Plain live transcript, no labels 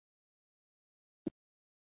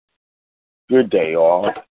Good day,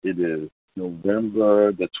 all. It is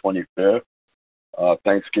November the 25th,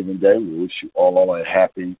 Thanksgiving Day. We wish you all a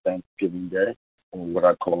happy Thanksgiving Day, or what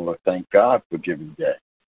I call a thank God for giving day.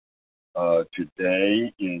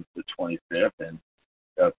 Today is the 25th, and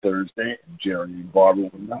Thursday, and Jerry and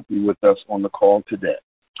Barbara will not be with us on the call today.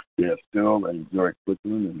 They are still in Zurich,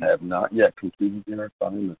 Switzerland, and have not yet completed their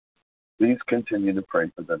assignment. Please continue to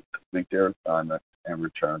pray for them to complete their assignment and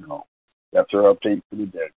return home. That's our update for the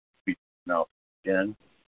day. We now again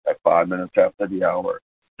at 5 minutes after the hour,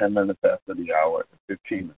 10 minutes after the hour, and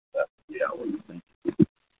 15 minutes after the hour. Thank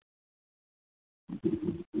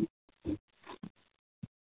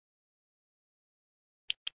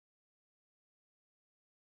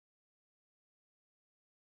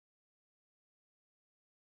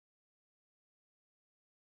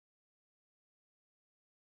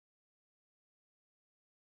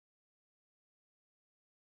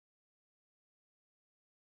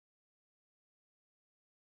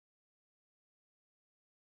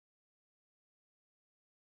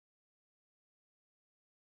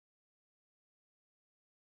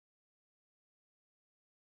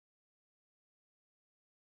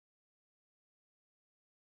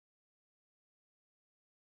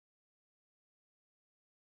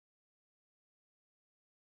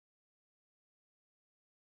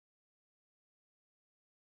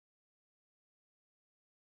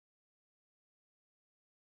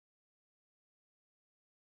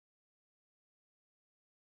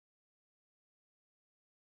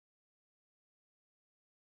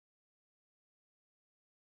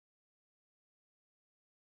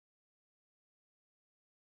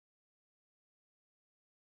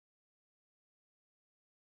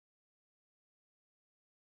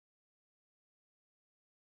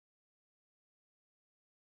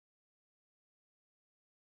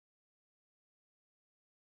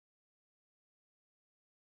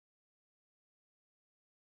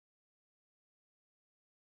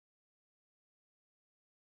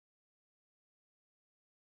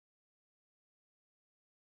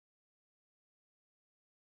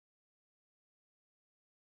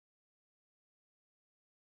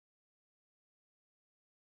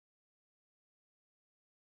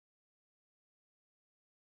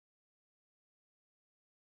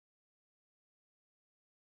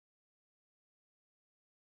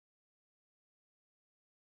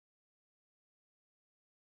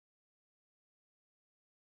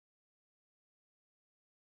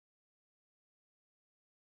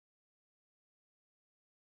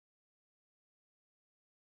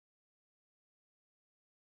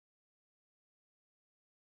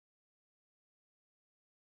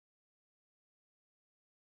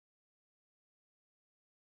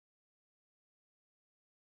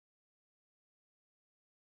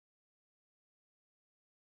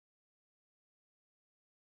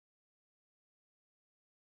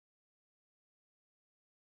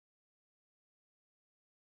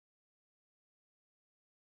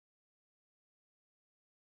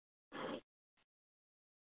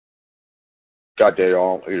God day,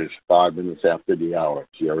 all. It is 5 minutes after the hour.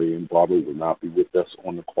 Jerry and Barbara will not be with us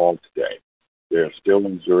on the call today. They are still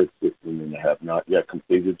in Zurich, Switzerland, and have not yet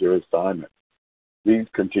completed their assignment. Please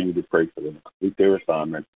continue to pray for them to complete their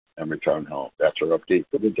assignment and return home. That's our update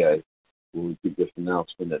for the day. We'll keep this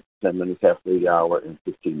announcement at 10 minutes after the hour and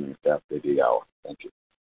 15 minutes after the hour. Thank you.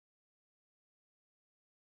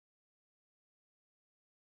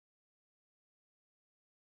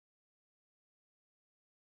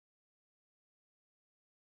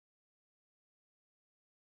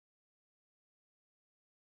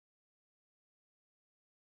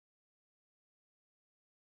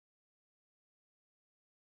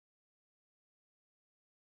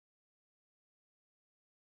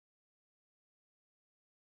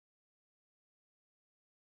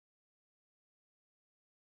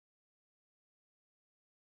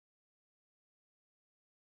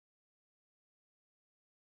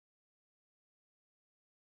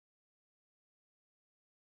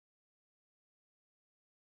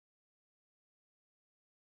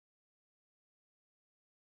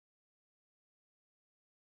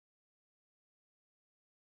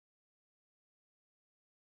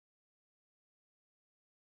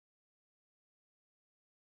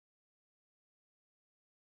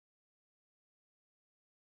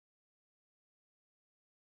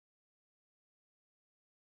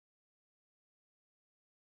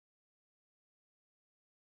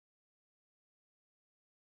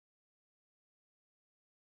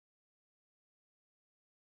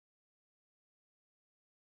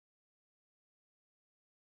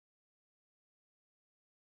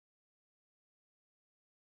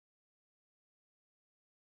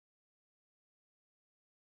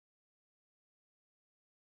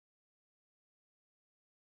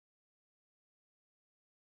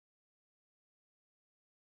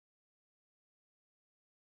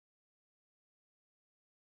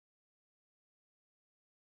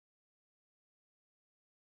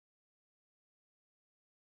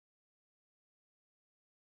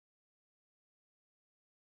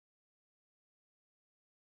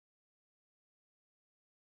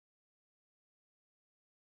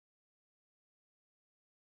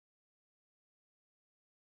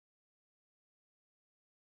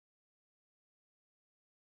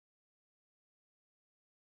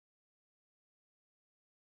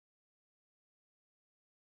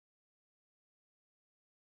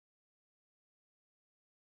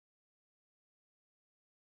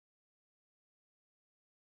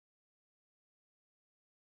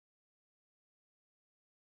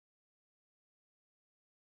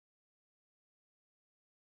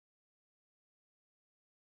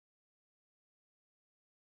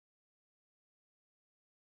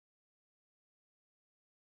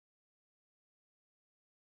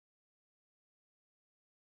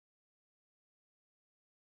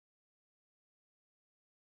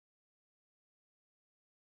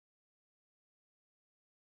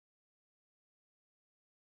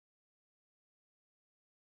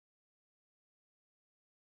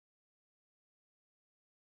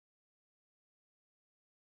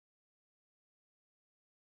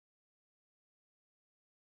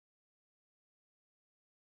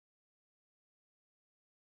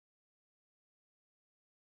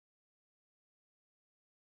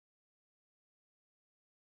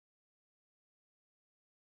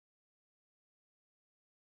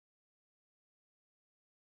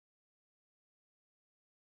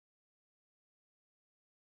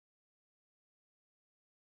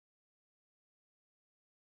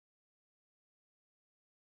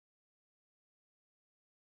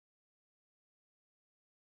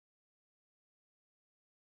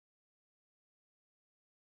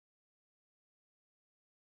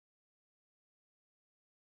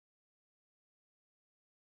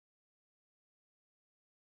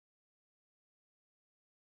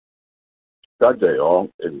 Good day, all.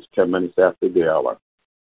 It is 10 minutes after the hour.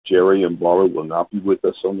 Jerry and Laura will not be with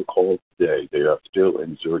us on the call today. They are still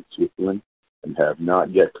in Zurich, Switzerland, and have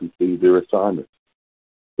not yet completed their assignments.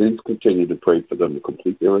 Please continue to pray for them to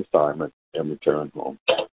complete their assignment and return home.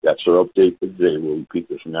 That's our update for today. We'll repeat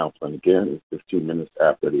this announcement again in 15 minutes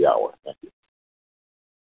after the hour. Thank you.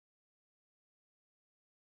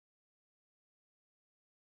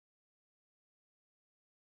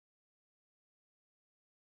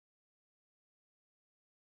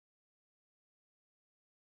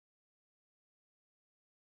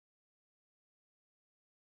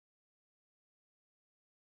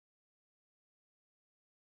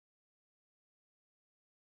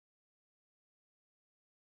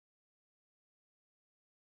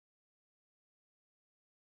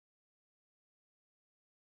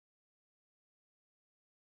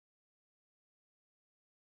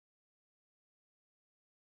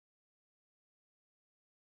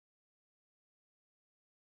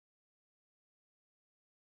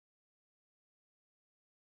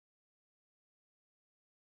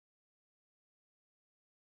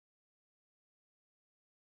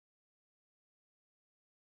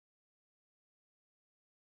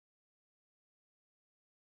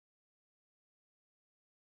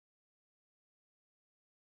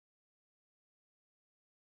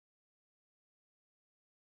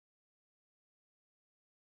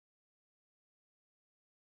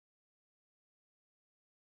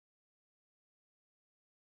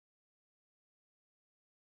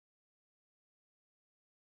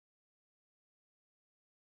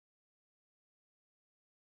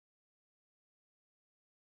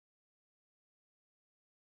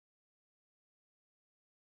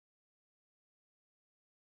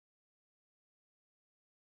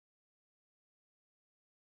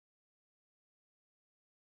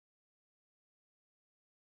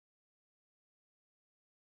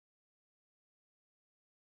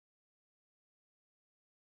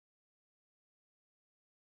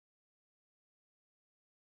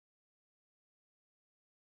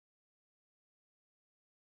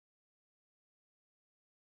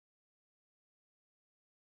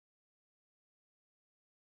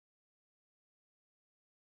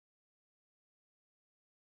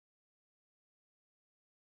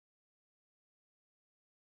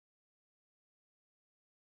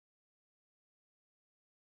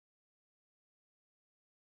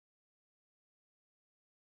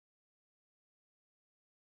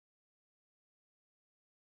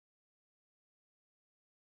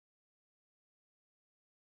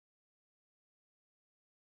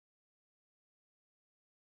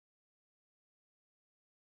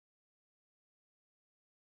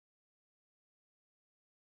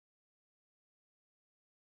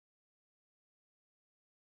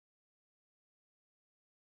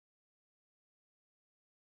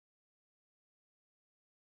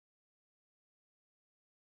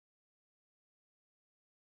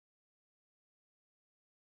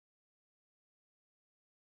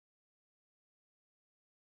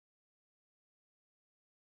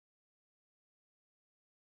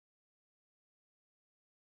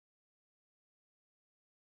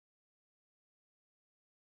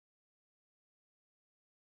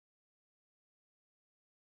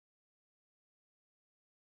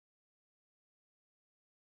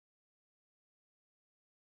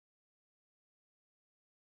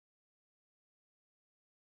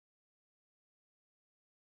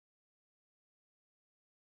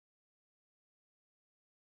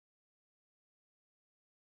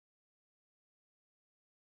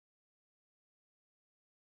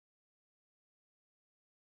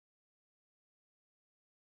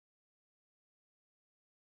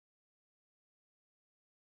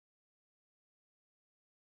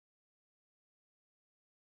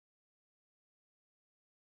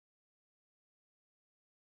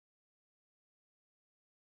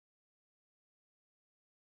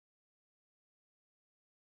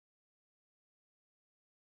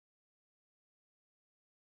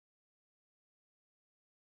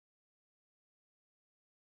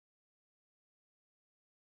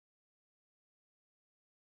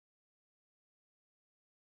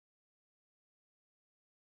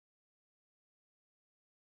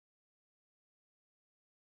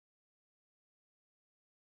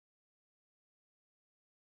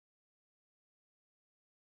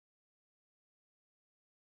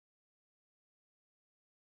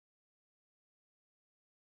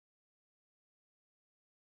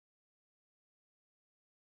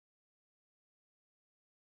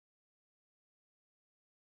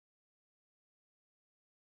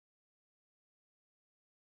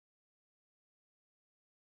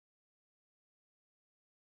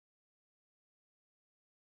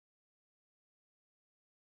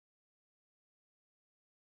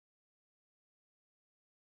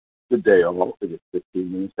 Good day, all. It is 15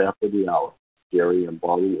 minutes after the hour. Jerry and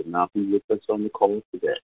Bobby will not be with us on the call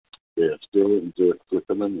today. They are still in Zurich,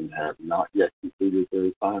 Switzerland, and have not yet completed their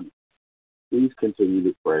assignment. Please continue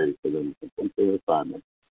to pray for them to complete their assignment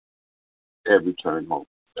and return home.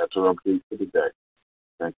 That's our update for the day.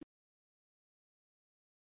 Thank you.